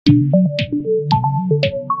Hello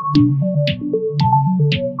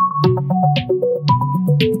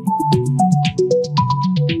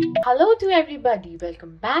to everybody,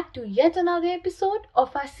 welcome back to yet another episode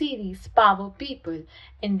of our series Power People.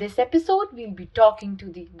 In this episode, we'll be talking to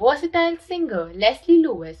the versatile singer Leslee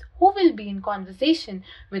Lewis, who will be in conversation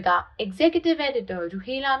with our executive editor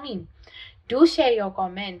Ruhil Amin. Do share your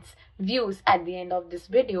comments, views at the end of this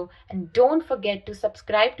video, and don't forget to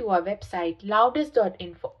subscribe to our website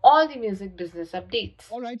loudest.in for all the music business updates.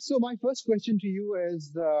 All right. So my first question to you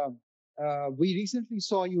is: we recently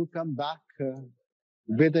saw you come back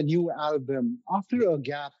with a new album after a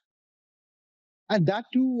gap, and that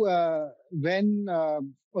too when a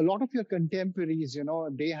lot of your contemporaries,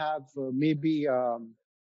 they have maybe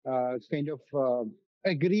kind of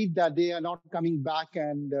agreed that they are not coming back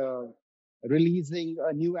and releasing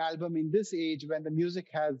a new album in this age when the music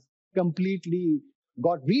has completely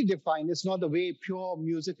got redefined. It's not the way pure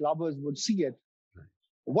music lovers would see it.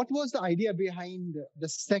 What was the idea behind the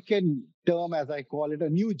second term, as I call it, a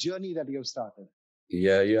new journey that you have started?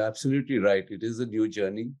 Yeah, you're absolutely right. It is a new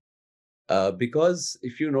journey. Because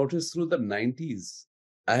if you notice through the 90s,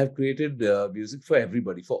 I have created music for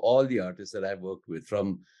everybody, for all the artists that I've worked with,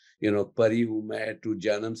 from, Pari Hu Main to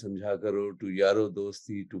Janam Samjha Karo to Yaro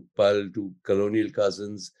Dosti to Pal to Colonial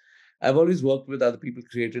Cousins. I've always worked with other people,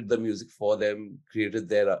 created the music for them, created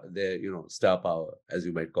their star power, as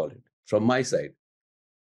you might call it, from my side.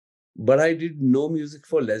 But I did no music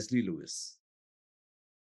for Leslee Lewis.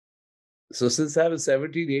 So since I was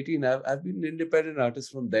 17, 18, I've been an independent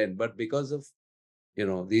artist from then. But because of,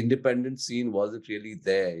 the independent scene wasn't really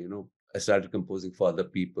there, I started composing for other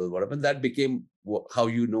people, whatever. And that became how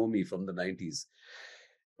you know me from the 90s.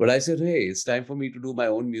 But I said, hey, it's time for me to do my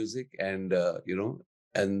own music and,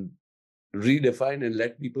 and redefine and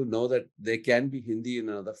let people know that there can be Hindi in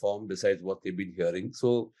another form besides what they've been hearing.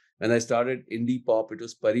 So when I started indie pop, it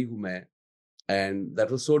was Pari Hu Main. And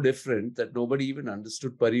that was so different that nobody even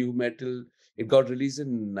understood Pari Hu Main till it got released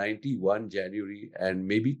in 91 January. And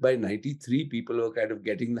maybe by 93, people were kind of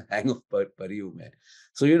getting the hang of Pari Hu Main.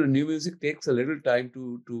 So, new music takes a little time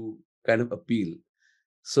to kind of appeal.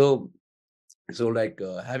 So like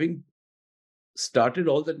having started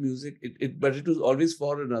all that music, but it was always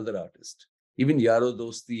for another artist. Even Yaro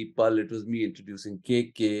Dosti, Pal, it was me introducing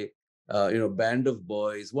KK, Band of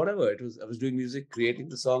Boys, whatever it was. I was doing music, creating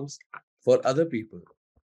the songs for other people.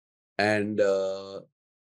 And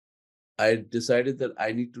I decided that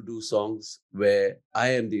I need to do songs where I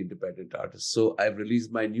am the independent artist. So I've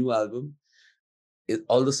released my new album.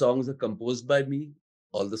 All the songs are composed by me.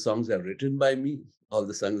 All the songs are written by me. All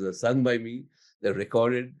the songs are sung by me. They're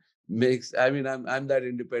recorded, mixed. I mean, I'm that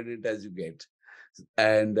independent as you get.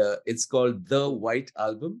 And it's called The White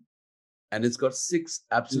Album. And it's got 6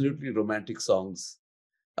 absolutely romantic songs.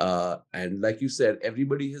 And like you said,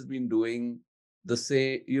 everybody has been doing the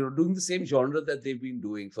same, doing the same genre that they've been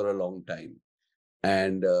doing for a long time.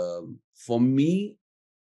 And for me,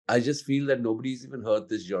 I just feel that nobody's even heard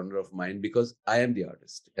this genre of mine because I am the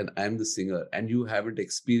artist and I'm the singer and you haven't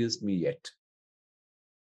experienced me yet.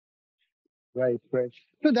 Right, right.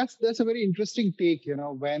 So that's a very interesting take.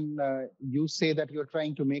 When you say that you're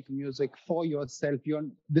trying to make music for yourself,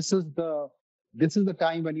 this is the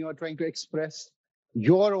time when you are trying to express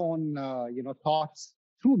your own thoughts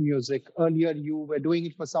through music. Earlier, you were doing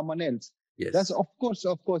it for someone else. Yes. That's of course,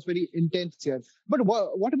 very intense here. But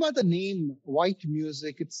what about the name White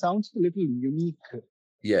Music? It sounds a little unique.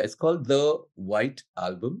 Yeah, it's called The White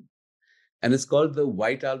Album. And it's called The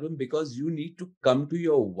White Album because you need to come to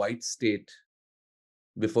your white state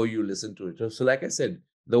before you listen to it. So like I said,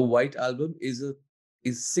 The White Album is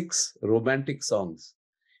 6 romantic songs.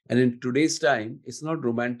 And in today's time, it's not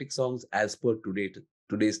romantic songs as per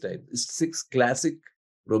today's time. It's 6 classic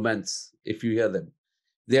romance, if you hear them.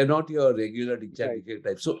 They are not your regular dictatic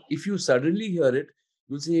type. So if you suddenly hear it,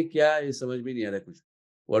 you'll say, kya, ye samajh mein nahi aa raha kuch.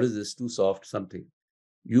 What is this? Too soft, something.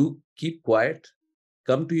 You keep quiet,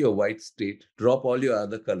 come to your white state, drop all your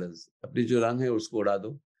other colors. Apne jo rang hai, usko uda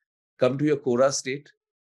do. Come to your Kora state.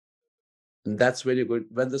 And that's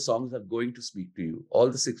when the songs are going to speak to you. All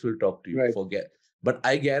the 6 will talk to you. Right. Forget. But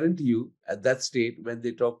I guarantee you, at that state, when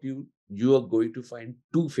they talk to you, you are going to find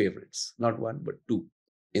 2 favorites, not 1, but 2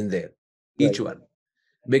 in there, each one.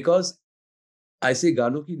 Because I say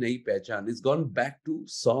Gano ki nayi pehchan, it's gone back to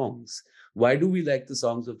songs. Why do we like the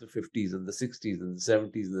songs of the 50s and the 60s and the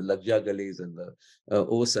 70s and the Lag Ja Gales and the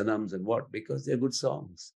O Sanams and what? Because they're good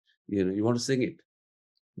songs. You want to sing it.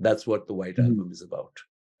 That's what the White Album is about.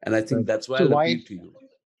 And I think that's why I'll appeal to you.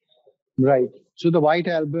 Right. So the White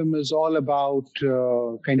Album is all about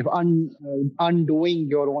kind of undoing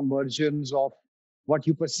your own versions of what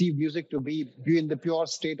you perceive music to be in the pure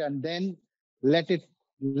state, and then let it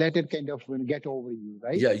let it kind of get over you,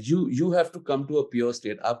 right? Yeah, you have to come to a pure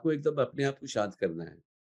state. आपको एकदम अपने आप को शांत करना है.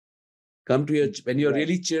 Come to your when you're Right.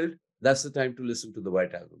 really chilled. That's the time to listen to the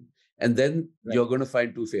White Album, and then Right. you're going to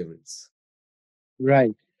find two favorites.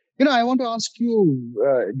 Right. I want to ask you,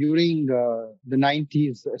 during the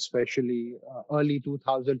 90s, especially early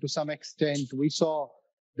 2000, to some extent, we saw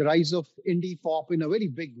the rise of indie pop in a very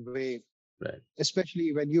big way, Right.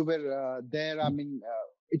 especially when you were there. I mean,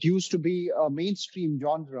 it used to be a mainstream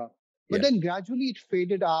genre, but Yeah. then gradually it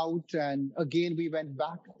faded out. And again, we went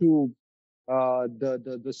back to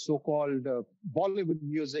the so-called Bollywood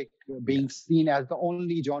music Yeah. being seen as the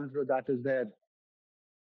only genre that is there.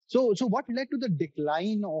 So what led to the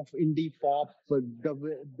decline of indie pop,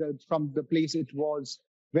 from the place it was,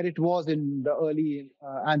 where it was in the early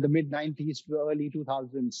and the mid 90s to the early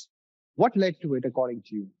 2000s? What led to it, according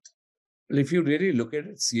to you? Well, if you really look at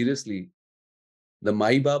it seriously, the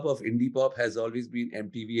my bab of indie pop has always been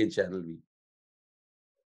MTV and Channel V.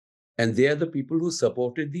 And they are the people who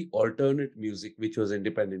supported the alternate music, which was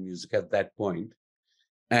independent music at that point.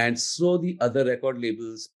 And so the other record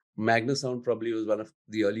labels, Magna Sound probably was one of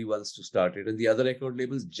the early ones to start it. And the other record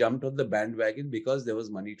labels jumped on the bandwagon because there was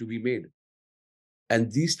money to be made.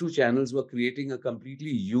 And these two channels were creating a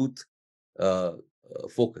completely youth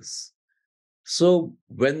focus. So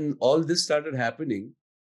when all this started happening,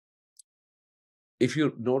 if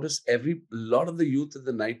you notice, every lot of the youth in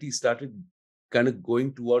the 90s started kind of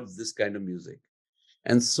going towards this kind of music.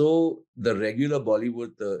 And so the regular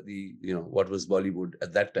Bollywood, the what was Bollywood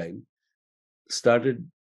at that time, started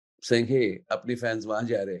saying, hey, apne fans wahan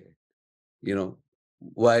ja rahe hain.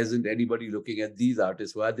 Why isn't anybody looking at these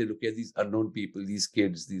artists? Why are they looking at these unknown people, these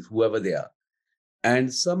kids, these whoever they are?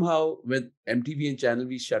 And somehow when MTV and Channel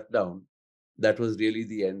V shut down, that was really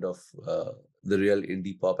the end of the real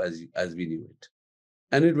indie pop as we knew it.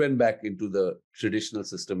 And it went back into the traditional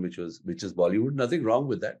system, which is Bollywood. Nothing wrong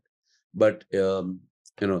with that, but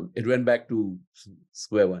it went back to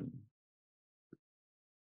square one.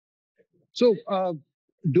 So,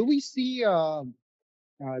 do we see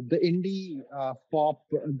the indie pop,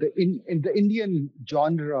 in the Indian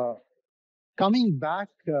genre, coming back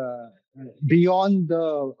beyond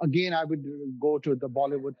again, I would go to the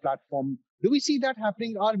Bollywood platform? Do we see that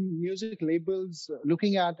happening? Are music labels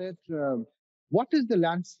looking at it? What is the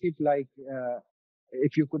landscape like?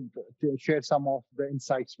 If you could share some of the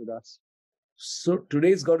insights with us. So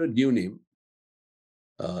today's got a new name.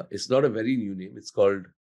 It's not a very new name. It's called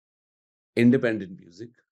independent music.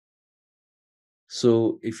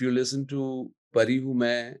 So if you listen to Pari Hu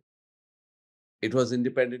Main, it was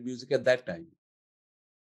independent music at that time.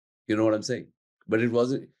 You know what I'm saying? But it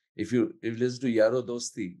wasn't. If you listen to Yaro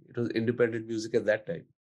Dosti, it was independent music at that time.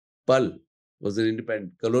 Pal was an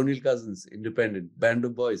independent. Colonial Cousins, independent. Band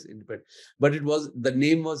of Boys, independent. But the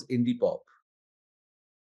name was indie pop.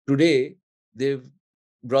 Today, they've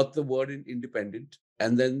brought the word in independent,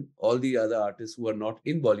 and then all the other artists who are not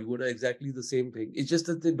in Bollywood are exactly the same thing. It's just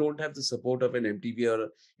that they don't have the support of an MTV or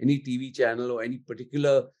any TV channel or any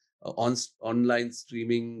particular online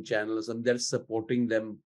streaming channel or something that's supporting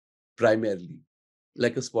them primarily.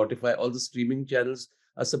 Like a Spotify, all the streaming channels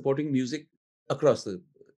are supporting music across the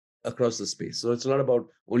space. So it's not about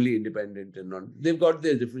only independent and not. They've got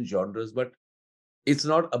their different genres, but it's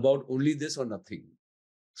not about only this or nothing.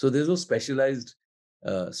 So there's no specialized.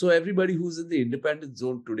 So everybody who's in the independent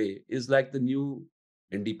zone today is like the new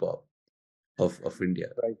indie pop of India.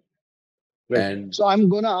 Right. Right. And so I'm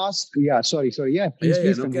going to ask. Yeah. Sorry. Yeah. Please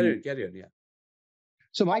no, continue. carry on. Yeah.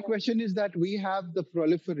 So my question is that we have the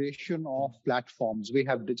proliferation of platforms. We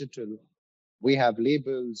have digital, we have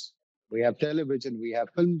labels, we have television, we have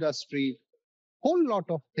film industry, whole lot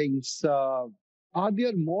of things. Are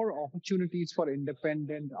there more opportunities for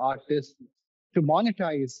independent artists to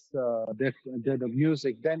monetize their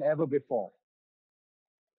music than ever before?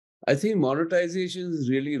 I think monetization is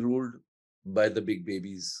really ruled by the big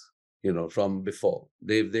babies, from before.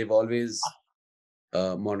 They've always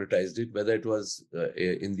monetized it, whether it was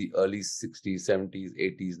in the early 60s, 70s,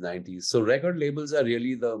 80s, 90s. So record labels are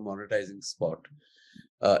really the monetizing spot.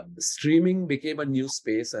 Streaming became a new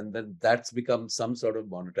space, and then that's become some sort of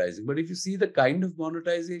monetizing. But if you see the kind of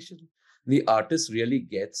monetization the artist really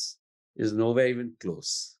gets is nowhere even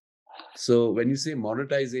close. So when you say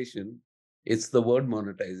monetization, it's the word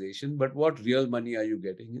monetization, but what real money are you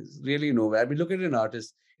getting is really nowhere. I mean, look at an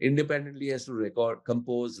artist independently has to record,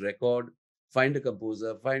 compose, record, find a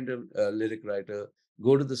composer, find a lyric writer,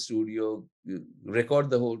 go to the studio, record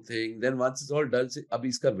the whole thing. Then once it's all done, say, "Abhi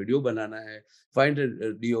iska video banana hai." Find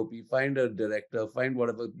a DOP, find a director, find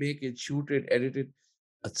whatever, make it, shoot it, edit it.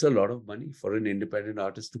 That's a lot of money for an independent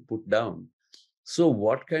artist to put down. So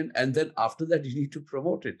what kind, and then after that, you need to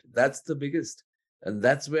promote it. That's the biggest. And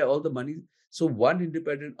that's where all the money. So one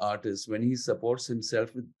independent artist, when he supports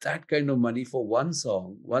himself with that kind of money for one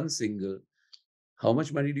song, one single, how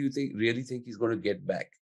much money do you really think he's going to get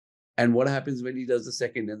back? And what happens when he does the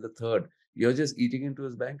second and the third? You're just eating into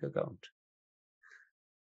his bank account.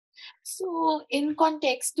 So, in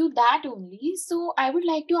context to that only, so I would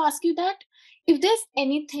like to ask you that if there's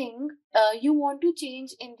anything you want to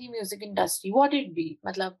change in the music industry, what it be?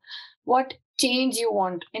 Matlab, what change you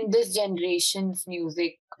want in this generation's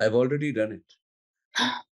music? I've already done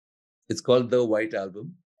it. It's called The White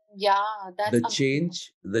Album. Yeah, that's amazing.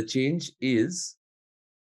 The change is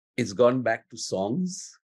it's gone back to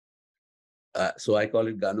songs. So I call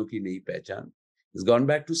it Gano Ki Nayi Pehchan. It's gone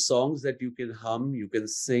back to songs that you can hum, you can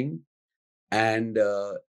sing. And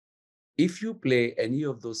if you play any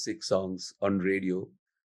of those 6 songs on radio,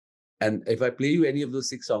 and if I play you any of those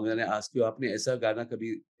 6 songs and I ask you, आपने ऐसा गाना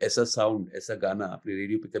कभी, ऐसा sound, ऐसा गाना आपने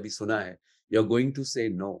radio पे कभी सुना है? You're going to say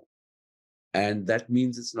no. And that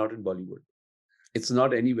means it's not in Bollywood. It's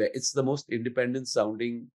not anywhere. It's the most independent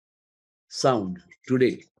sounding sound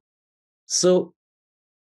today. So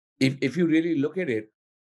if you really look at it,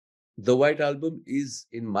 The White Album is,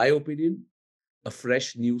 in my opinion, a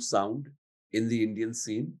fresh new sound in the Indian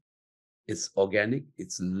scene. It's organic,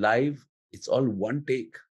 it's live, it's all one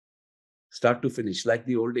take, start to finish, like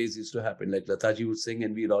the old days used to happen. Like Lataji would sing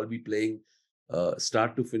and we'd all be playing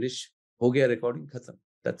start to finish. Ho gaya recording, khatam.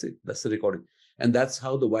 That's it. That's the recording. And that's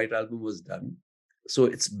how the White Album was done. So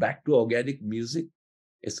it's back to organic music.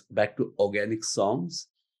 It's back to organic songs.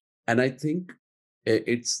 And I think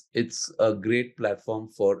it's a great platform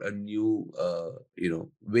for a new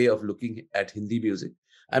way of looking at Hindi music.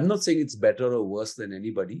 I'm not saying it's better or worse than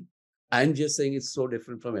anybody. I'm just saying it's so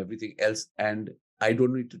different from everything else. And I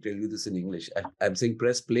don't need to tell you this in English. I'm saying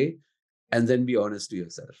press play and then be honest to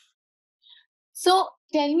yourself. So,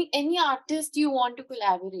 tell me any artist you want to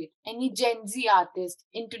collaborate, any Gen Z artist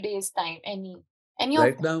in today's time, any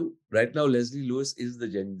of them? Right now, Leslee Lewis is the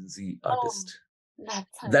Gen Z Oh, artist.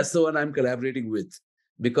 that's That's the one I'm collaborating with,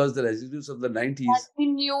 because the residues of the 90s. that's the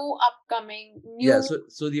new upcoming Yeah, new.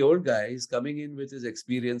 so the old guy is coming in with his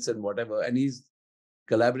experience and whatever, and he's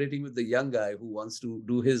collaborating with the young guy who wants to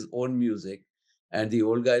do his own music, and the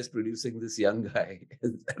old guy is producing this young guy,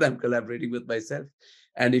 and I'm collaborating with myself.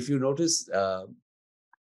 And if you notice,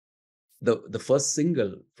 the first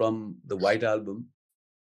single from the White Album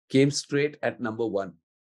came straight at #1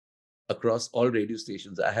 across all radio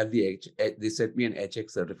stations. I have they sent me an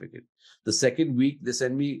HX certificate. The second week, they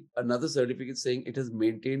sent me another certificate saying it has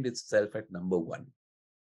maintained itself at #1.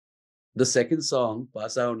 The second song,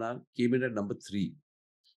 Pasa Hona, came in at #3.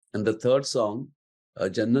 And the third song,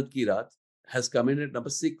 Jannat Ki Raat, has come in at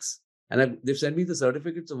 #6. And they've sent me the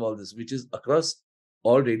certificates of all this, which is across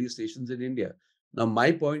all radio stations in India. Now,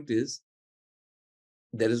 my point is,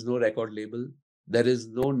 there is no record label. There is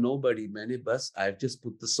nobody. Maine bus, I've just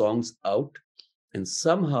put the songs out, and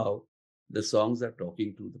somehow the songs are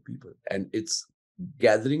talking to the people, and it's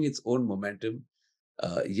gathering its own momentum.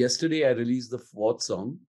 Yesterday, I released the 4th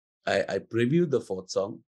song. I previewed the 4th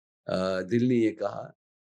song, Dil Ne Ye Kaha,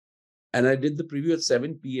 and I did the preview at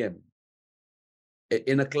 7 p.m.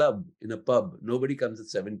 in a club, in a pub. Nobody comes at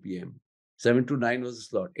 7 p.m. 7 to 9 was the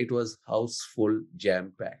slot. It was house full,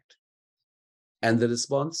 jam packed. And the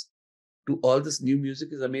response to all this new music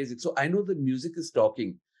is amazing. So I know the music is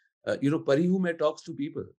talking. Pari Hume talks to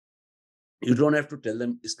people. You don't have to tell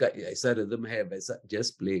them, iska aisa rhythm hai, vaisa,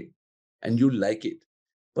 just play. And you like it.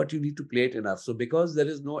 But you need to play it enough. So because there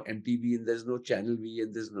is no MTV and there's no Channel V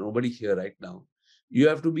and there's nobody here right now, you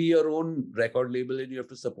have to be your own record label and you have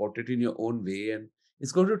to support it in your own way. And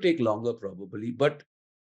it's going to take longer probably, but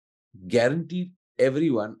guaranteed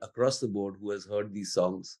everyone across the board who has heard these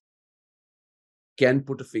songs can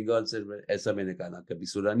put a finger and say, "Aisa maine gaana kabhi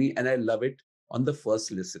suna nahi," and I love it on the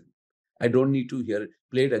first listen. I don't need to hear it.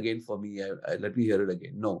 Play it again for me. Let me hear it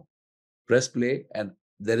again. No, press play, and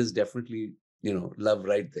there is definitely love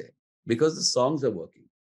right there because the songs are working.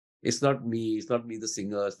 It's not me. It's not me, the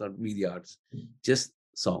singer. It's not me, the artist. Just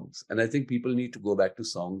songs. And I think people need to go back to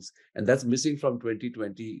songs, and that's missing from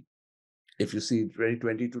 2020. If you see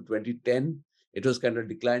 2020 to 2010, it was kind of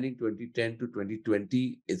declining. 2010 to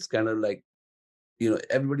 2020, it's kind of like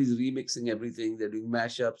everybody's remixing everything. They're doing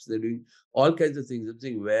mashups. They're doing all kinds of things. I'm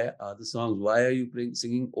saying, where are the songs? Why are you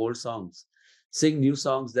singing old songs? Sing new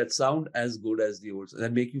songs that sound as good as the old,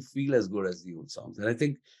 that make you feel as good as the old songs. And I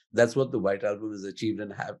think that's what the White Album has achieved,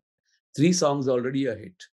 and have three songs already a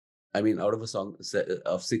hit. I mean, out of a song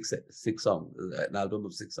of six songs, an album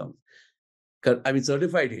of six songs. I mean,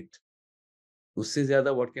 certified hit. Usse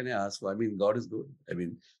zyada, what can I ask for? I mean, God is good. I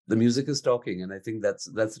mean, the music is talking, and I think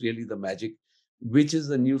that's really the magic, which is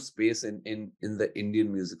the new space in the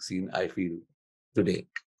Indian music scene, I feel, today.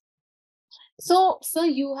 So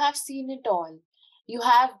you have seen it all. You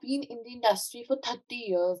have been in the industry for 30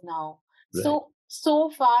 years now. Right.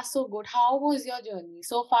 So far, so good. How was your journey?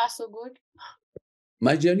 So far, so good?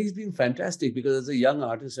 My journey's been fantastic because as a young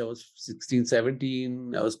artist, I was 16,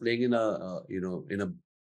 17. I was playing in a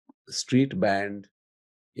street band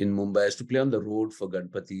in Mumbai. I used to play on the road for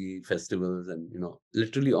Ganpati festivals, and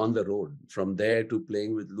literally on the road. From there to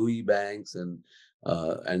playing with Louis Banks and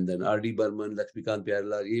then R.D. Burman, Lakshmikant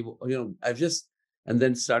Pyarlal. I've just, and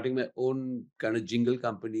then starting my own kind of jingle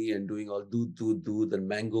company and doing all dood dood dood and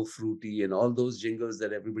Mango Fruity and all those jingles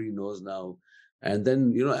that everybody knows now. And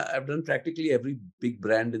then I've done practically every big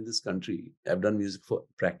brand in this country. I've done music for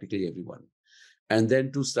practically everyone. And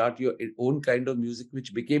then to start your own kind of music,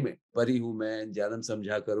 which became it, Pari Hu Main, Janam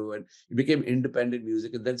Samjha Karo, and it became independent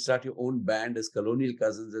music, and then start your own band as Colonial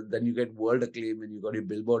Cousins, and then you get world acclaim, and you got your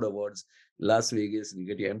Billboard Awards, Las Vegas, and you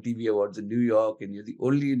get your MTV Awards in New York, and you're the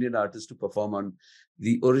only Indian artist to perform on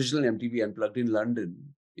the original MTV Unplugged in London.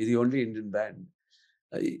 You're the only Indian band.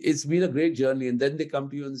 It's been a great journey. And then they come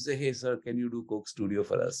to you and say, hey, sir, can you do Coke Studio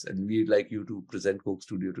for us? And we'd like you to present Coke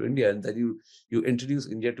Studio to India. And then you introduce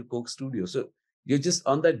India to Coke Studio. So you're just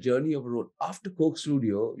on that journey of a road. After Coke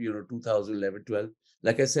Studio, 2011, 12,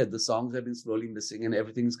 like I said, the songs have been slowly missing and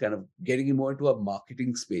everything's kind of getting more into a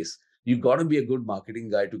marketing space. You've got to be a good marketing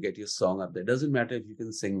guy to get your song up there. Doesn't matter if you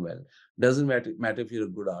can sing well. Doesn't matter if you're a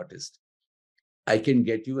good artist. I can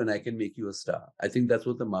get you and I can make you a star. I think that's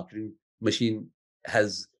what the marketing machine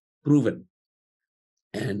has proven.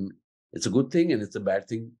 And it's a good thing and it's a bad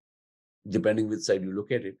thing, depending which side you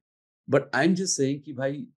look at it. But I'm just saying, ki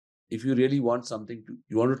bhai, if you really want something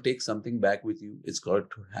you want to take something back with you, it's got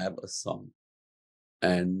to have a song.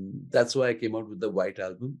 And that's why I came out with the White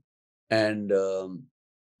Album. And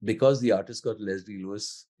because the artist called Leslee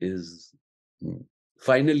Lewis is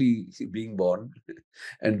finally being born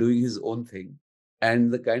and doing his own thing,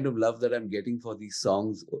 and the kind of love that I'm getting for these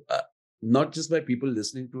songs, not just by people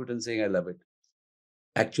listening to it and saying I love it,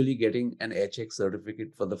 actually getting an aircheck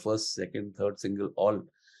certificate for the first, second, third single, all.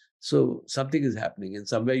 So something is happening, and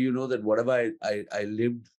somewhere that whatever I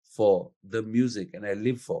lived for, the music, and I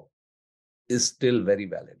live for, is still very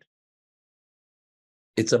valid.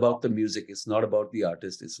 It's about the music. It's not about the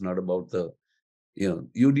artist. It's not about the,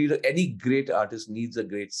 any great artist needs a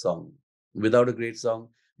great song. Without a great song,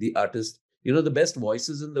 the artist, the best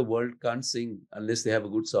voices in the world can't sing unless they have a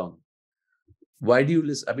good song. Why do you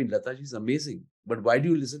listen? I mean, Lataji is amazing, but why do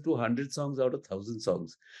you listen to 100 songs out of 1,000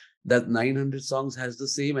 songs? That 900 songs has the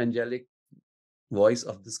same angelic voice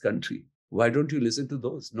of this country. Why don't you listen to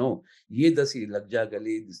those? No, ye dasi lag ja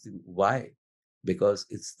gale, this thing. Why? Because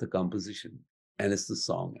it's the composition and it's the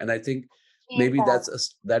song. And I think maybe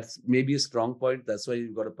that's maybe a strong point. That's why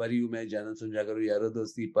you've got a Pari Ume, Janam Sanjagaru, Yaro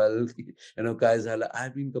Dosti, Pal, Kai Zala.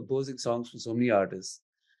 I've been composing songs for so many artists.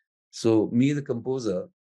 So me, the composer,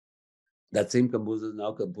 that same composer is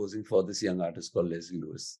now composing for this young artist called Leslee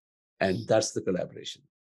Lewis. And that's the collaboration.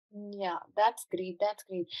 Yeah, that's great. That's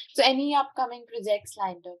great. So any upcoming projects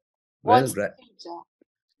lined up? Well, What's the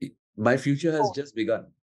future? my future has Oh, just begun.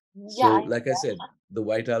 yeah, So, I know like I said, the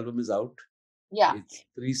White Album is out. yeah. It's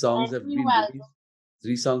three songs And have new been album. released.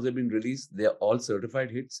 Three songs have been released. They're all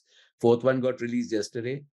certified hits. Fourth one got released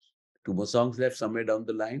yesterday. Two more songs left somewhere down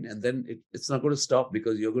the line. And then it's not going to stop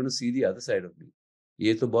because you're going to see the other side of me.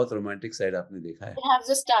 ये तो बहुत romantic side आपने देखा है. It has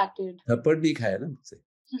just started. थप्पड़ नहीं खाया ना मुझसे.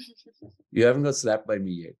 You haven't got slapped by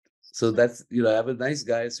me yet. So that's, I have a nice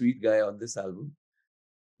guy, sweet guy on this album.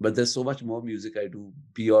 But there's so much more music I do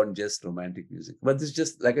beyond just romantic music. But this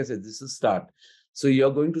just, like I said, this is a start. So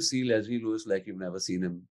you're going to see Leslee Lewis like you've never seen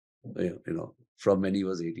him, from when he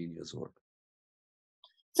was 18 years old.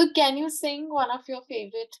 So can you sing one of your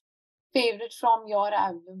favorite from your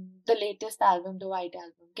album, the latest album, the White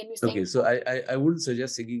Album? Can you sing? Okay, so I wouldn't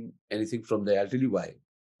suggest singing anything from there. I'll tell you why.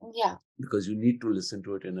 Yeah. Because you need to listen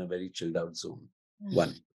to it in a very chilled out zone.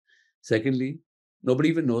 One. Secondly, nobody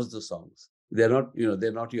even knows the songs. They're not,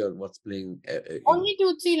 they're not your what's playing. Only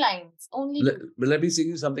 2-3 lines. Only two. But let me sing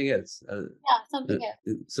you something else. Yeah, something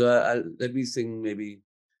else. So let me sing maybe.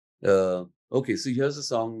 Okay, so here's a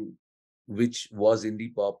song which was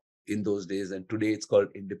indie pop in those days, and today it's called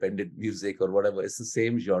independent music or whatever. It's the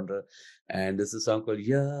same genre, and there's a song called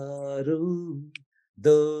Yaro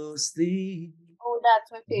Dosti Oh,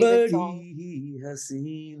 that's my favorite song. बड़ी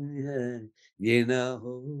हसीन है ये ना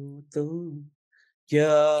हो तो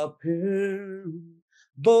क्या फिर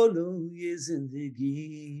बोलो ये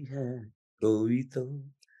जिंदगी है कोई तो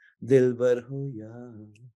दिलबर हो या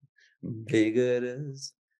बेगरज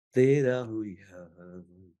तेरा हो या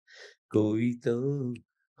कोई तो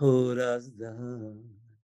हो राजदार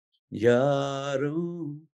यारों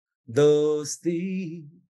दोस्ती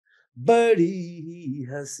बड़ी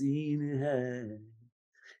हसीन है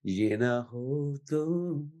ये ना हो तो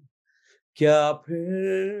क्या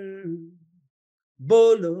फिर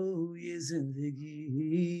बोलो ये जिंदगी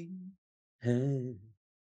है.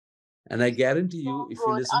 And I guarantee So you, if you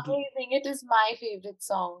good. listen to, Amazing. It is my favorite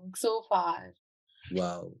song so far.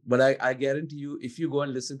 wow, but I guarantee you, if you go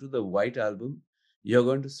and listen to the White Album, you're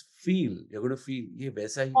going to feel, ये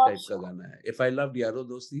वैसा ही For type का sure. गाना है. If I loved Yaro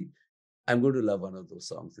Dosti, I'm going to love one of those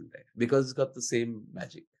songs in there because it's got the same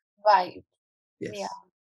magic. Vibe. Yeah. Yes,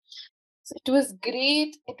 So it was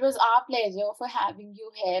great. It was our pleasure for having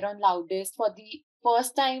you here on Loudest for the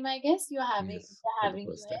first time, I guess. yes, We're for the having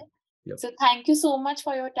you first here. time. Yep, So thank you so much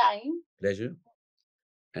for your time. pleasure.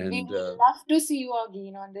 We And would love to see you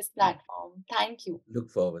again on this platform. Thank you. look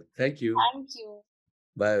forward. Thank you. Thank you.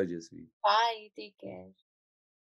 Bye, Ojasvi. Bye. Take care.